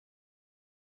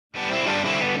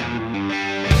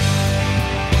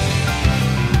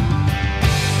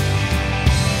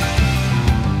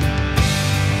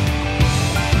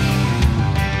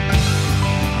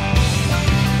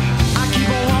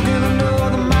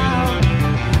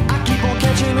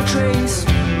trace.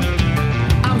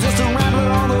 I'm just a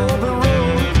rabbit on the open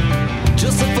road,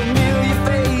 just a familiar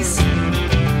face.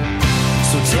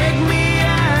 So take me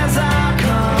as I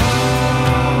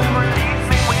come and release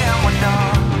me when we're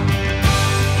done.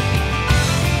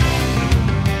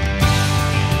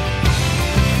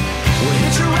 We'll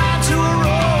hitch a ride to a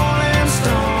rolling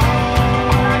stone.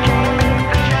 I can't miss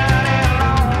the journey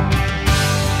alone.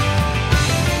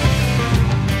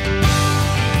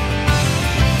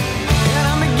 And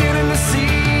I'm beginning to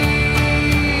see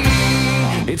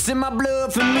it's in my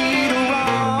blood for me to roam.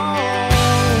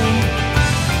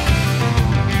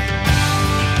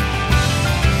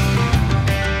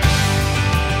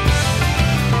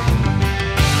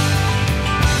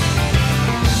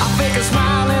 I fake a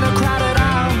smile in a crowded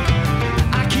aisle.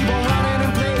 I keep on running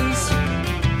in place.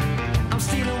 I'm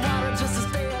stealing water just to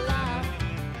stay alive.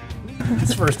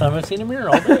 It's the first time I've seen a mirror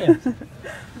all day.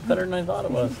 Better than I thought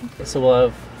it was. So we'll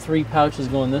have 3 pouches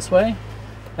going this way,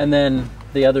 and then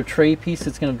the other tray piece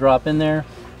that's going to drop in there.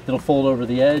 It'll fold over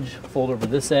the edge, fold over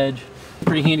this edge.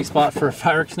 Pretty handy spot for a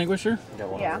fire extinguisher.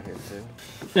 Yeah.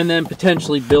 And then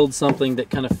potentially build something that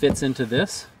kind of fits into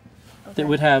this. That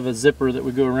would have a zipper that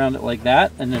would go around it like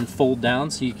that and then fold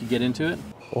down so you could get into it.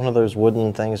 One of those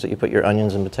wooden things that you put your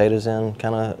onions and potatoes in,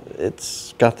 kind of,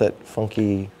 it's got that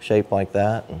funky shape like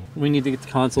that. We need to get the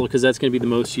console because that's going to be the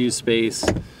most used space.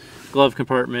 Glove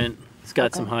compartment, it's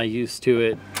got some high use to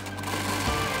it.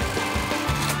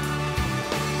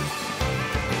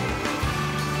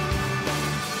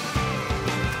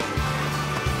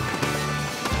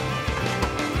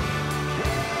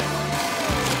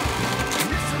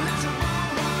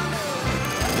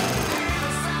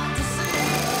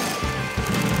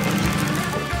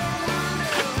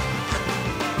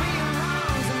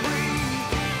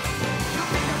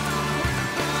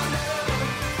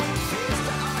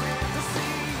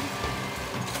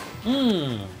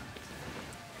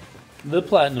 The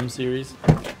Platinum series.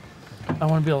 I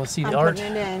want to be able to see the art.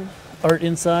 Putting it in. Art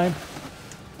inside.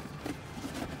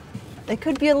 They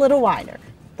could be a little wider,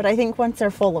 but I think once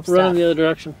they're full of Run stuff. in the other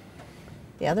direction.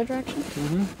 The other direction?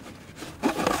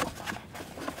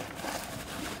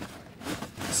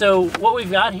 So what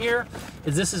we've got here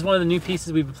is this is one of the new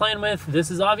pieces we've been playing with. This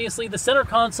is obviously the center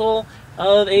console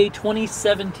of a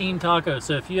 2017 Taco.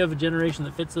 So if you have a generation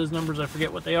that fits those numbers, I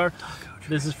forget what they are,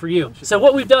 this is for you. So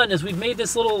what we've done is we've made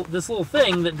this little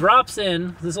thing that drops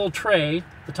in, this little tray,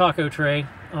 the taco tray.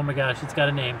 Oh my gosh, it's got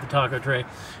a name, the taco tray.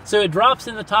 So it drops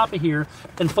in the top of here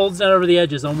and folds down over the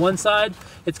edges. On one side,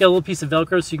 it's got a little piece of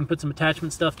Velcro so you can put some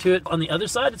attachment stuff to it. On the other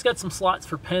side, it's got some slots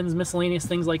for pens, miscellaneous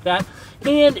things like that.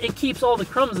 And it keeps all the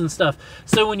crumbs and stuff.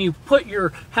 So when you put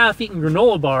your half-eaten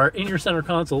granola bar in your center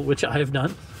console, which I have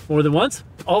done more than once,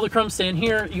 all the crumbs stay in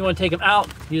here. You want to take them out,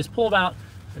 you just pull them out,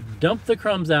 dump the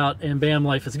crumbs out, and bam,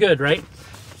 life is good, right?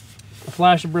 A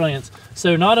flash of brilliance.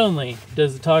 So not only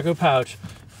does the taco pouch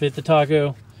fit the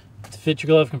taco, fit your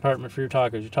glove compartment for your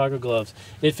tacos, your taco gloves,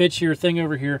 it fits your thing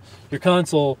over here, your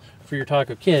console for your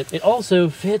taco kit, it also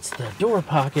fits the door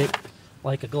pocket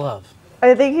like a glove.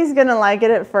 I think he's gonna like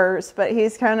it at first, but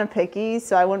he's kind of picky,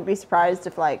 so I wouldn't be surprised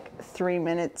if like 3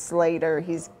 minutes later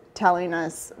he's telling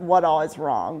us what all is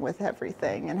wrong with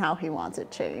everything and how he wants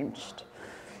it changed.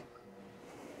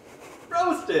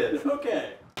 Roasted, okay.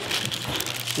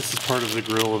 This is part of the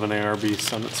grill of an ARB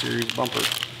Summit Series bumper.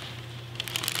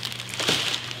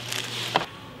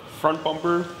 Front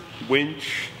bumper,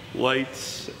 winch,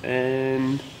 lights,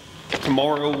 and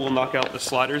tomorrow we'll knock out the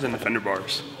sliders and the fender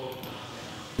bars.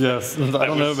 Yes, I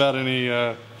don't know about any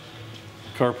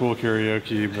carpool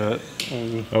karaoke, but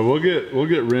we'll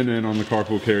get Ren in on the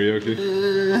carpool karaoke.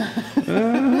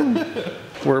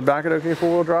 We're back at OK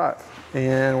 4-wheel drive,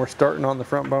 and we're starting on the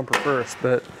front bumper first,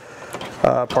 but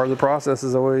part of the process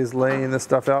is always laying this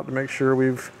stuff out to make sure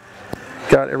we've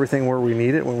got everything where we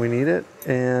need it when we need it,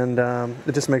 and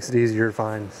it just makes it easier to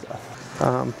find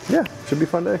stuff. Yeah, should be a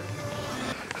fun day.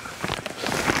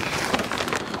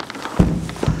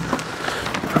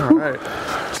 All right.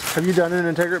 Have you done an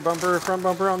Integrate bumper, front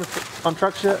bumper on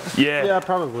trucks yet? Yeah. Yeah,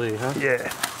 probably, huh?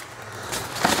 Yeah.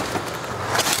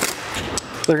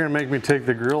 They're gonna make me take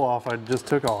the grill off I just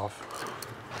took off,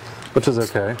 which is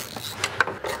okay.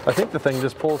 I think the thing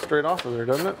just pulls straight off of there,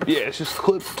 doesn't it? Yeah, it's just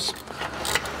clips.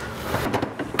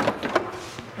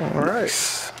 All right.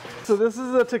 So this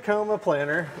is a Tacoma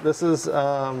planter. This is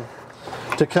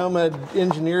Tacoma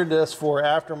engineered this for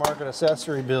aftermarket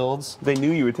accessory builds. They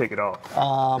knew you would take it off.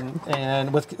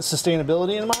 And with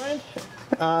sustainability in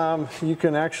mind, you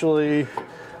can actually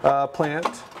plant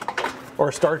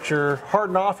or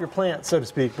harden off your plants, so to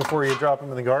speak, before you drop them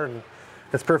in the garden.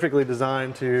 It's perfectly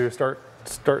designed to start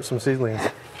some seedlings.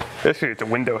 Actually, it's a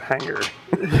window hanger.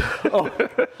 Oh,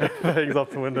 hangs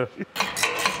off the window.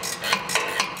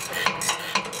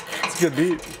 It's a good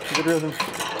beat. It's a good rhythm.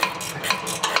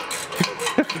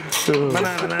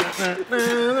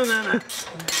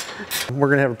 We're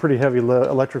gonna have a pretty heavy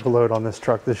electrical load on this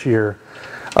truck this year.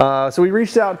 So we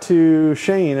reached out to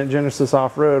Shane at Genesis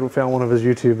Off-Road. We found one of his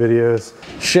YouTube videos.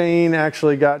 Shane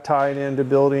actually got tied into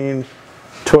building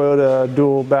Toyota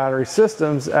dual battery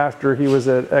systems after he was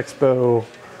at Expo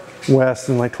West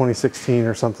in like 2016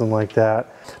 or something like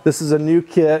that. This is a new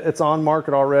kit. It's on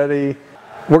market already.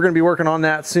 We're going to be working on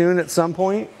that soon at some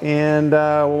point, and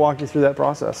we'll walk you through that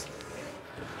process.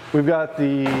 We've got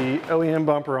the OEM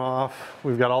bumper off.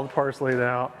 We've got all the parts laid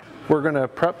out. We're going to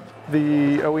prep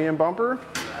the OEM bumper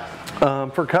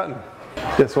for cutting.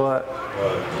 Guess what?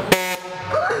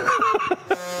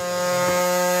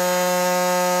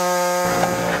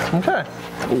 Okay.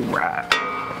 All right.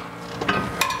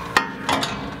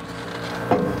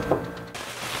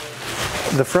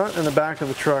 The front and the back of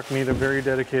the truck need a very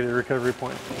dedicated recovery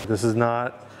point. This is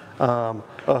not a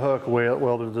hook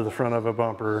welded to the front of a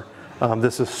bumper.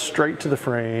 This is straight to the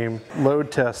frame,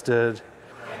 load tested,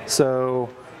 so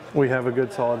we have a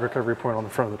good solid recovery point on the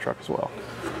front of the truck as well.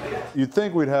 You'd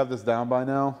think we'd have this down by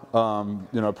now.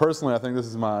 You know, personally, I think this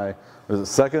is my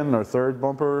second or third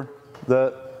bumper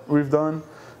that we've done,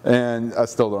 and I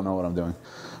still don't know what I'm doing.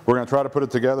 We're going to try to put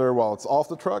it together while it's off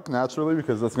the truck, naturally,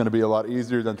 because that's going to be a lot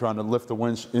easier than trying to lift the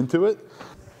winch into it.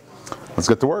 Let's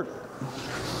get to work.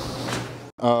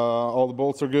 All the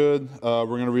bolts are good. We're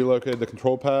going to relocate the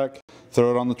control pack,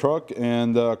 throw it on the truck,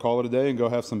 and call it a day and go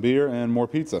have some beer and more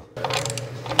pizza.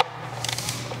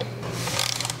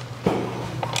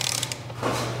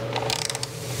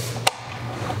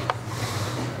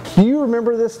 Do you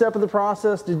remember this step of the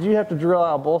process? Did you have to drill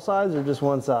out both sides or just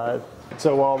one side?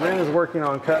 So while Ren is working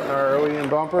on cutting our OEM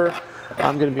bumper,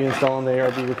 I'm going to be installing the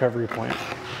ARB recovery point.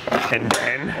 And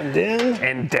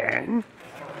then.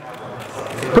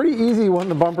 Pretty easy when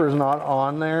the bumper is not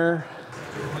on there.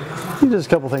 Just a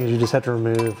couple things you just have to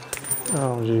remove.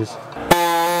 Oh, geez.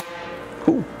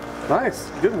 Ooh, nice,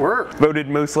 good work. Voted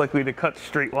most likely to cut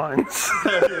straight lines.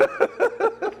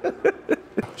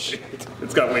 Shit,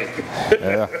 it's got weight.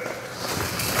 Yeah,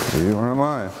 you weren't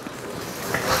lying.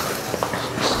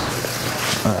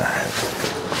 All right,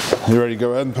 you ready to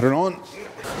go ahead and put it on?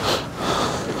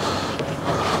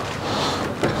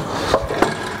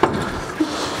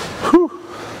 Whew.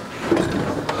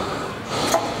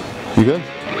 You good?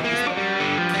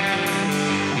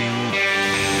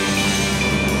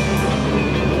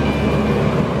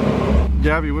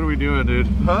 Gabby, what are we doing, dude?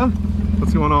 Huh?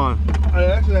 What's going on? I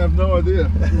actually have no idea.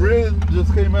 Ren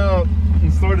just came out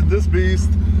and started this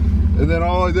beast, and then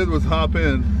all I did was hop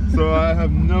in. So I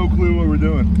have no clue what we're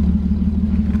doing.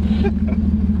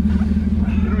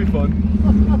 It'll be fun.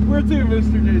 Where to,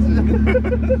 Mr. Jason?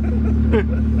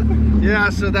 Yeah,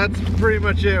 so that's pretty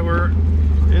much it. We're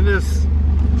in this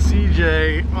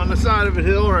CJ on the side of a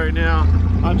hill right now.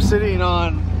 I'm sitting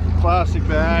on plastic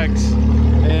bags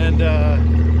and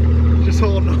just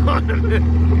holding on. A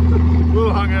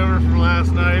little hungover from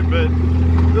last night, but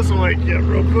this will wake you up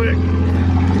real quick.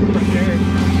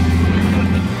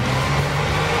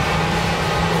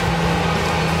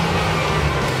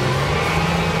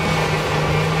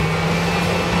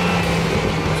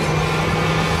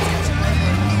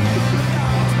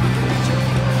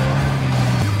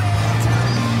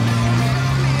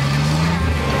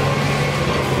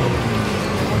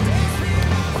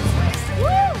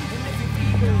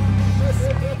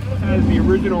 As the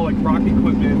original like rock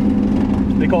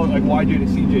equipment, they call it like YJ to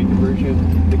CJ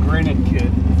conversion, the granite kit,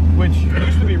 which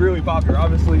used to be really popular.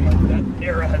 Obviously that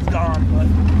era has gone, but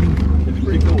it's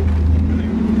pretty cool.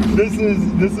 This is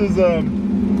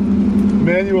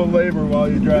manual labor while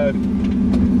you drive.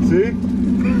 See?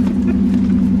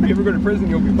 If you ever go to prison,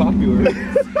 you'll be popular.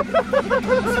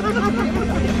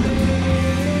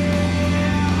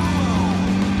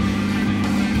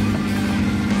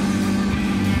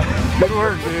 Good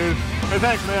work, dude. Hey,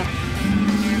 thanks, man.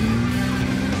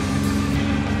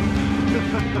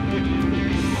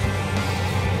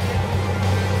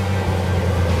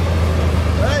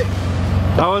 Hey!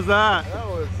 How was that?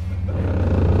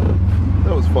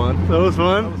 That was fun. That was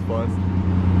fun? That was fun.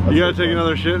 You gotta take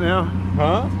another shit now?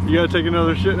 Huh? You gotta take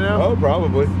another shit now? Oh,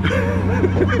 probably.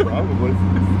 Probably.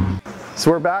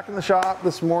 So we're back in the shop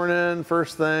this morning.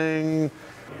 First thing,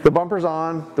 the bumper's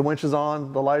on, the winch is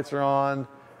on, the lights are on.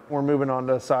 We're moving on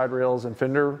to side rails and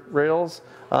fender rails.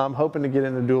 I'm hoping to get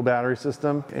in a dual battery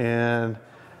system, and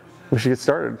we should get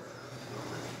started.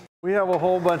 We have a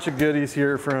whole bunch of goodies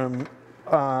here from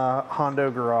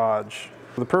Hondo Garage.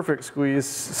 The Perfect Squeeze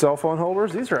cell phone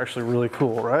holders, these are actually really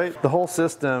cool, right? The whole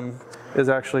system is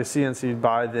actually CNC'd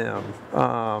by them.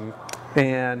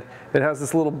 And it has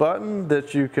this little button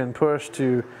that you can push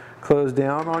to close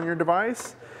down on your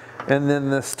device, and then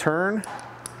this turn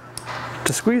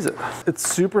to squeeze it. It's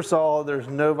super solid, there's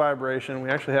no vibration. We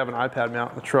actually have an iPad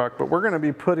mount in the truck, but we're gonna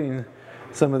be putting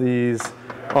some of these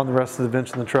on the rest of the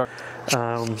bench in the truck.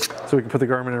 So we can put the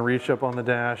Garmin and Reach up on the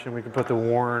dash, and we can put the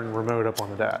Warn remote up on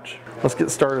the dash. Let's get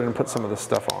started and put some of this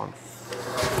stuff on.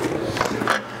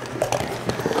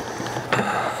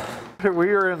 We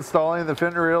are installing the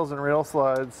fender rails and rail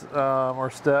slides, or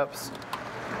steps,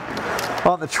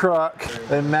 on the truck.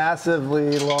 A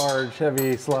massively large,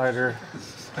 heavy slider.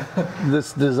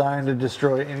 This designed to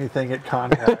destroy anything it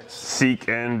contacts. Seek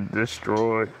and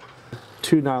destroy.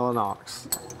 2 nylon locks.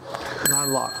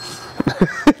 9 locks.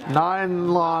 9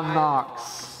 nylon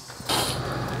locks.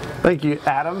 Thank you,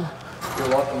 Adam. You're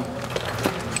welcome.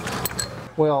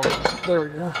 Well, there we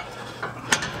go.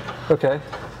 Okay.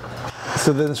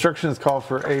 So the instructions call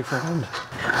for a friend.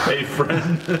 Hey,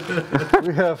 friend.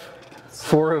 We have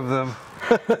 4 of them.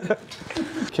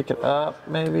 Kick it up,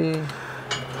 maybe.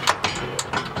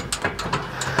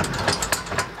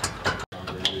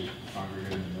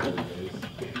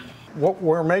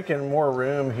 We're making more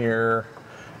room here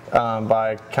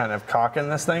by kind of cocking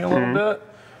this thing a little bit,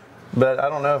 but I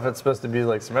don't know if it's supposed to be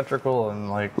like symmetrical and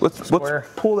like square.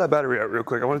 Let's pull that battery out real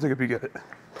quick. I want to take a peek at it.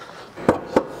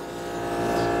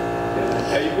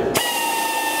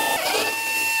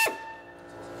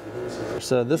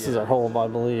 So this is our hole, I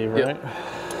believe, right? Yep.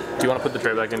 Do you want to put the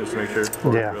tray back in just to make sure?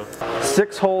 Yeah.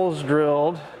 6 holes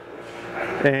drilled,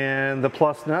 and the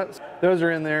plus nuts, those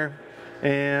are in there,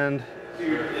 and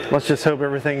let's just hope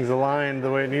everything's aligned the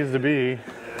way it needs to be.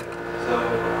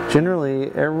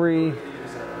 Generally, every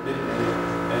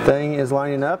thing is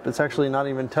lining up. It's actually not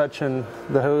even touching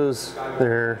the hose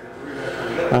there.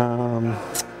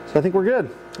 So I think we're good.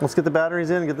 Let's get the batteries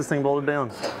in and get this thing bolted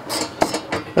down.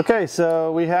 Okay,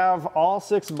 so we have all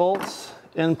 6 bolts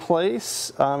in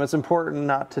place. It's important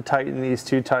not to tighten these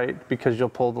too tight because you'll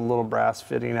pull the little brass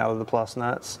fitting out of the plus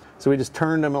nuts. So we just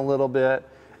turned them a little bit,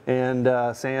 and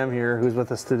Sam here, who's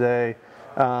with us today,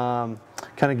 kind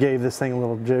of gave this thing a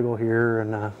little jiggle here,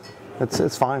 and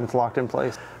it's fine, it's locked in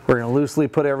place. We're gonna loosely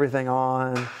put everything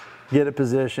on, get it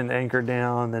positioned, anchored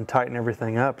down, then tighten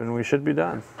everything up, and we should be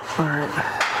done. All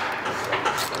right.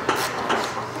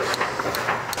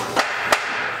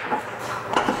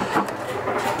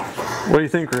 What do you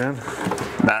think, Ren?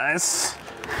 Nice.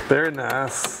 Very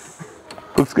nice.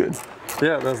 Looks good.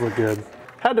 Yeah, it does look good.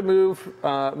 Had to move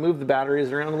the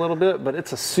batteries around a little bit, but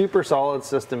it's a super solid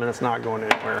system and it's not going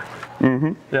anywhere.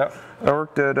 Mm-hmm. Yeah. I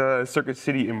worked at Circuit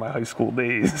City in my high school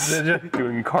days. Did you?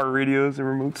 Doing car radios and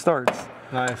remote starts.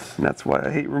 Nice. And that's why I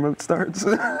hate remote starts.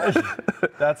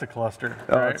 That's a cluster.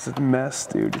 Oh, right? it's a mess,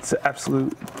 dude. It's an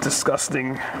absolute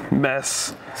disgusting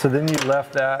mess. So then you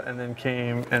left that and then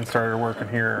came and started working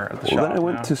here at the shop. Well, then I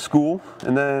went to school,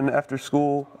 and then after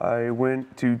school I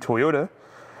went to Toyota,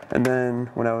 and then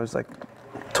when I was like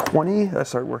 20, I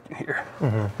started working here.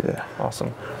 Mm-hmm. Yeah.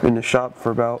 Awesome. In the shop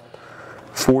for about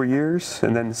 4 years,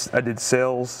 and then I did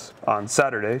sales on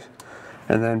Saturdays,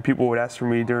 and then people would ask for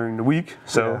me during the week,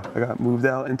 so I got moved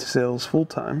out into sales full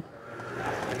time,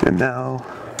 and now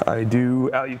I do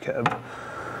AluCab,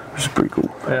 which is pretty cool.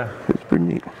 Yeah. It's pretty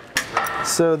neat.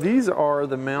 So these are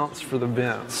the mounts for the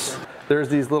vents. There's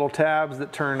these little tabs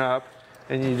that turn up,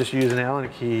 and you just use an Allen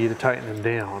key to tighten them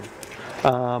down.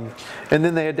 And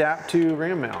then they adapt to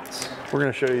ram mounts. We're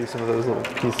going to show you some of those little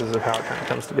pieces of how it kind of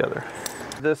comes together.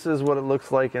 This is what it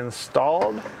looks like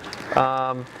installed.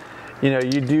 You know,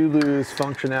 you do lose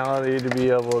functionality to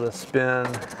be able to spin,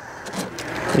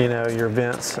 you know, your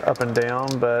vents up and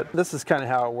down, but this is kind of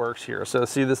how it works here. So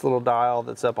see this little dial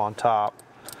that's up on top?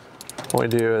 What we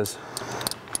do is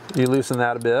you loosen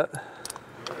that a bit,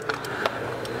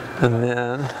 and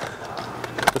then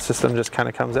the system just kind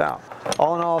of comes out.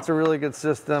 All in all, it's a really good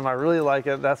system. I really like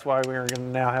it. That's why we are going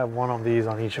to now have one of these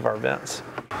on each of our vents.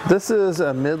 This is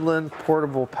a Midland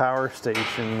portable power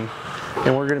station,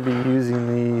 and we're going to be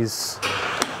using these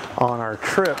on our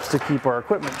trips to keep our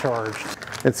equipment charged.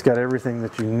 It's got everything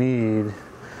that you need,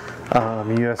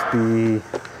 USB,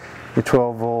 your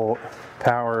 12 volt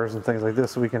powers and things like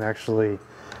this, so we can actually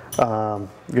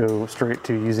go straight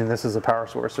to using this as a power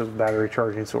source, as a battery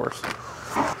charging source.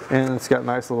 And it's got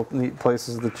nice little neat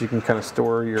places that you can kind of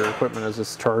store your equipment as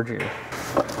it's charging.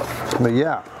 But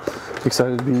yeah,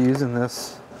 excited to be using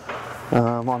this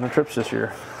on the trips this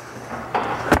year.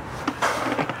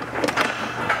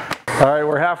 All right,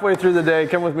 we're halfway through the day.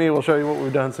 Come with me, we'll show you what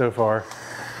we've done so far.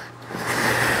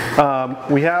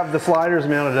 We have the sliders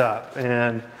mounted up,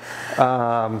 and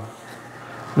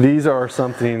these are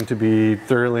something to be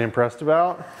thoroughly impressed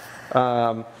about.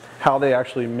 How they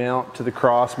actually mount to the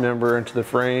cross member and to the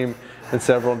frame in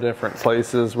several different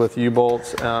places with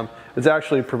U-bolts. It's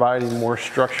actually providing more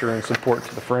structure and support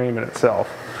to the frame in itself,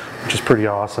 which is pretty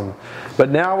awesome. But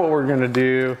now what we're gonna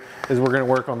do is we're gonna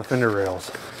work on the fender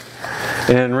rails.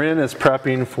 And Ren is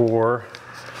prepping for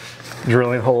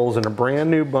drilling holes in a brand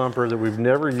new bumper that we've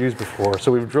never used before. So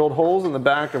we've drilled holes in the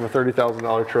back of a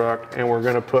 $30,000 truck, and we're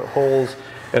gonna put holes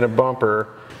in a bumper,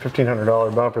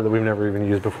 $1,500 bumper that we've never even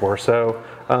used before. So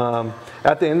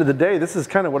at the end of the day, this is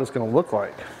kind of what it's gonna look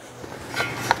like.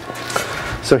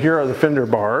 So here are the fender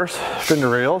bars, fender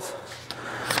rails,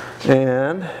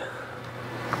 and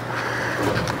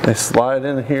they slide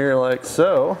in here like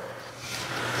so.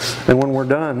 And when we're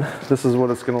done, this is what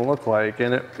it's going to look like.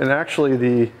 And actually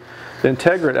the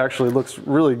Integrate actually looks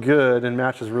really good and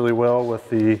matches really well with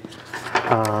the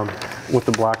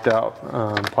blacked out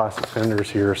plastic fenders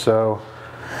here. So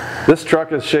this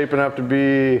truck is shaping up to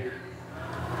be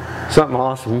something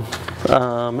awesome,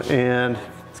 and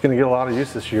it's going to get a lot of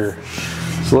use this year.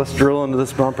 So let's drill into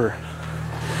this bumper.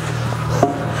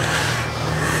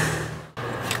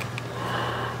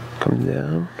 Come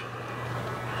down.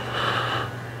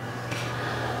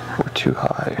 We're too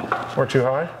high. We're too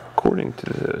high? According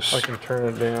to this. I can turn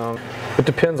it down. It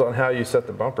depends on how you set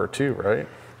the bumper too, right?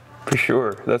 For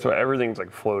sure. That's why everything's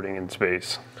like floating in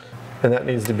space. And that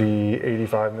needs to be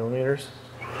 85 millimeters?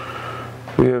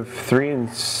 We have 3 and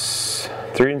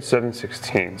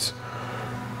 7/16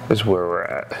 is where we're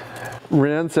at.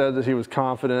 Ren said that he was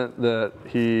confident that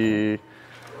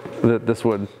this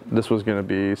was going to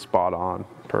be spot on.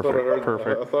 Perfect.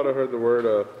 Perfect. I thought I heard the word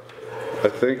I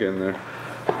think in there.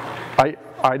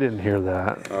 I didn't hear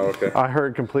that. Oh, okay. I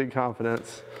heard complete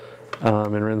confidence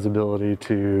in Ren's ability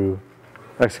to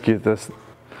execute this.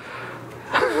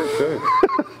 Okay.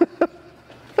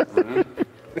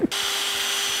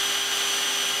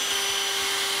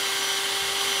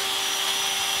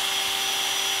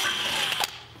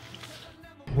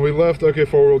 We left OK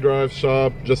four-wheel drive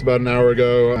shop just about an hour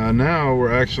ago. Now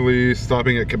we're actually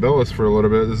stopping at Cabela's for a little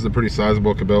bit. This is a pretty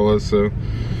sizable Cabela's, so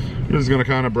we're just gonna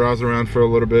kind of browse around for a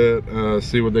little bit,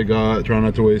 see what they got. Try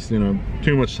not to waste,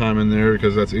 too much time in there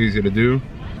because that's easy to do.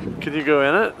 Can you go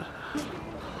in it?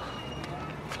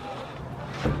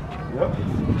 Yep.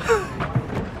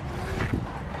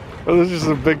 Oh, this is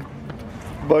just a big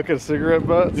bucket of cigarette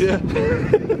butts? Yeah.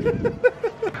 This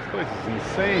place is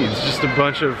insane. It's just a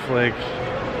bunch of like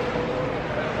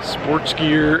sports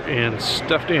gear and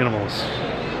stuffed animals.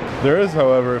 There is,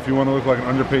 however, if you want to look like an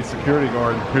underpaid security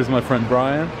guard, here's my friend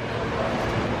Brian.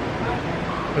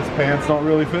 His pants don't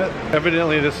really fit.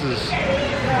 Evidently this is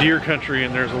deer country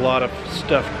and there's a lot of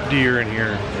stuffed deer in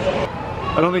here.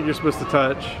 I don't think you're supposed to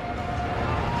touch.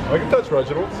 I can touch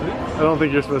Reginald, see? I don't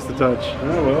think you're supposed to touch.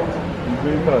 Yeah, well, he's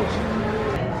being touched.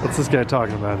 What's this guy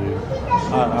talking about, dude?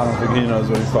 I don't think he knows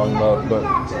what he's talking about, but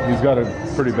he's got a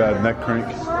pretty bad neck crank.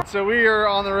 So we are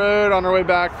on the road on our way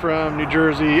back from New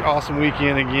Jersey. Awesome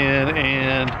weekend again,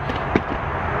 and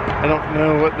I don't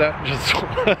know what that just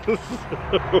was.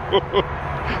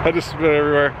 I just spit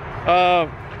everywhere.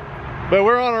 But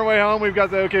we're on our way home. We've got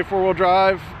the OK four-wheel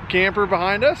drive camper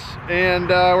behind us, and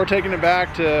we're taking it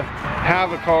back to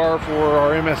have a car for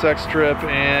our MSX trip,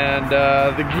 and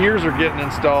the gears are getting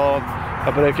installed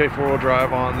up at OK four-wheel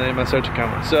drive on the MSO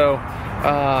Tacoma. So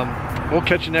we'll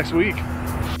catch you next week.